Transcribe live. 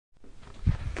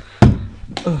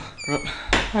Oh, right.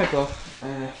 Hi, Bob.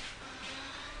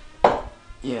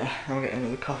 Yeah, I'm getting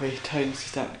another coffee. Tiredness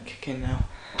is starting to kick in now.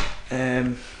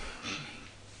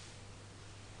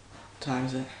 Time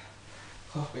is it?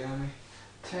 Clock behind me.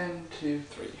 10 to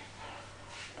 3.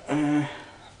 I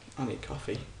need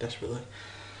coffee, desperately.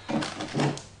 I've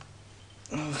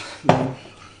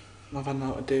had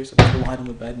nothing to do, so I just lied on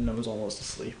the bed and I was almost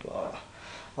asleep. But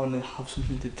I want to have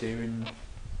something to do in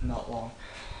not long,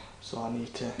 so I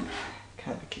need to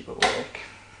kind of keep awake.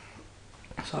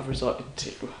 So I've resorted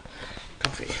to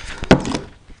coffee.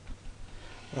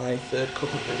 My third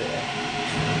cup of the day.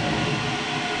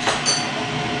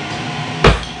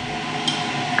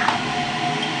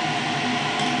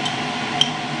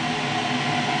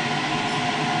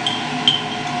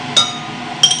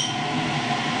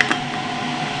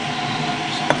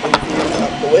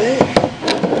 Out the way.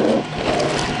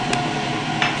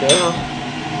 There.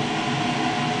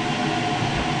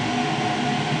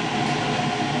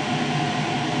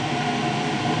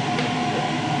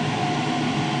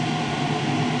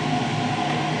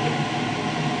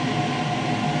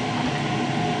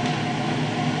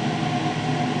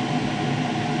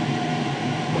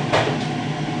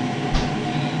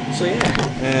 So yeah,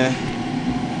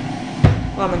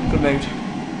 I'm in a good mood.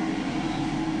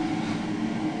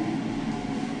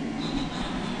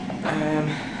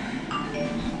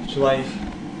 So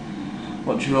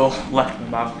what Joe left my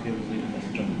mouth, he was leaving a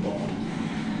message on the board.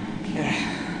 Yeah.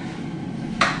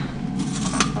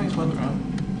 Nice weather out.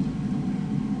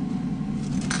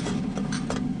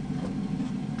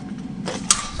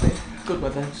 So yeah, good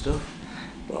weather and stuff.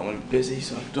 But I'm really busy,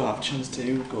 so I don't have a chance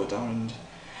to go down and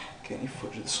get any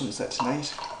footage of the sunset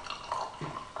tonight.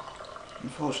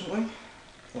 Unfortunately.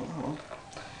 Oh well.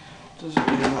 Doesn't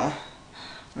really matter.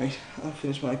 Right, I've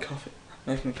finished my coffee,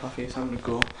 making my coffee, so I'm gonna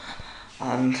go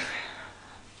and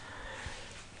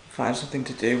find something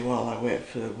to do while I wait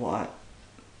for to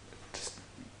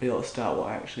be able to start what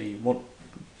I actually want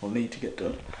or need to get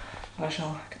done. I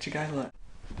shall catch you guys later.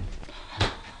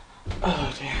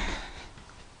 Oh dear.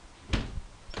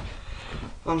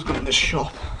 I'm just going to the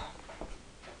shop.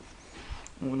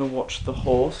 I'm gonna watch The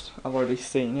Host. I've already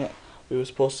seen it. We were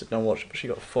supposed to go watch it, but she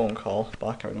got a phone call, but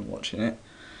I carried on watching it.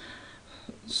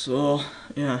 So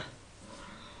yeah,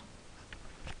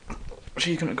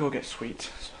 she's gonna go get sweets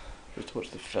just to watch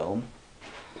the film,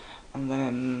 and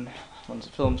then once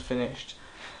the film's finished,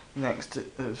 next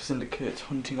Syndicate's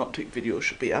Hunting Optic video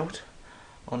should be out,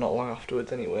 or not long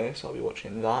afterwards anyway. So I'll be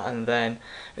watching that, and then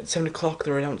at 7 o'clock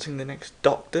they're announcing the next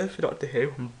Doctor for Doctor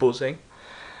Who. I'm buzzing,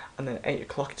 and then at 8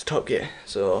 o'clock it's Top Gear.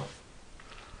 So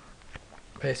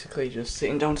basically just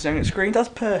sitting down staring at the screen. That's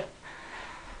per.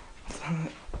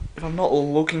 If I'm not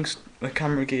lugging the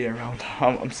camera gear around,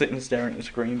 I'm sitting staring at the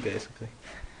screen basically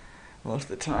most of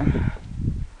the time.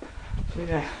 So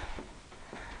yeah,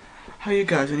 how are you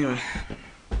guys anyway?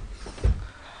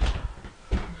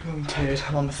 I'm tired.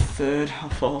 I'm on my third or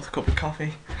fourth cup of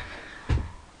coffee.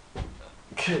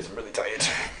 Kids, I'm really tired.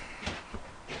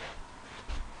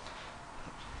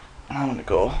 I want to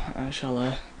go. I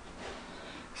shall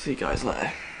see you guys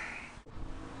later.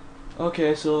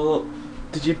 Okay, so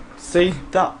did you see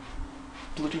that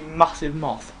bloody massive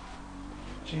moth?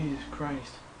 Jesus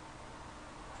Christ.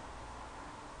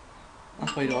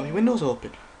 That's why you don't have your windows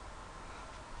open.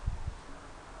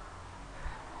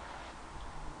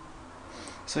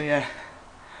 So yeah,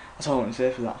 that's all I want to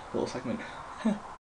say for that little segment.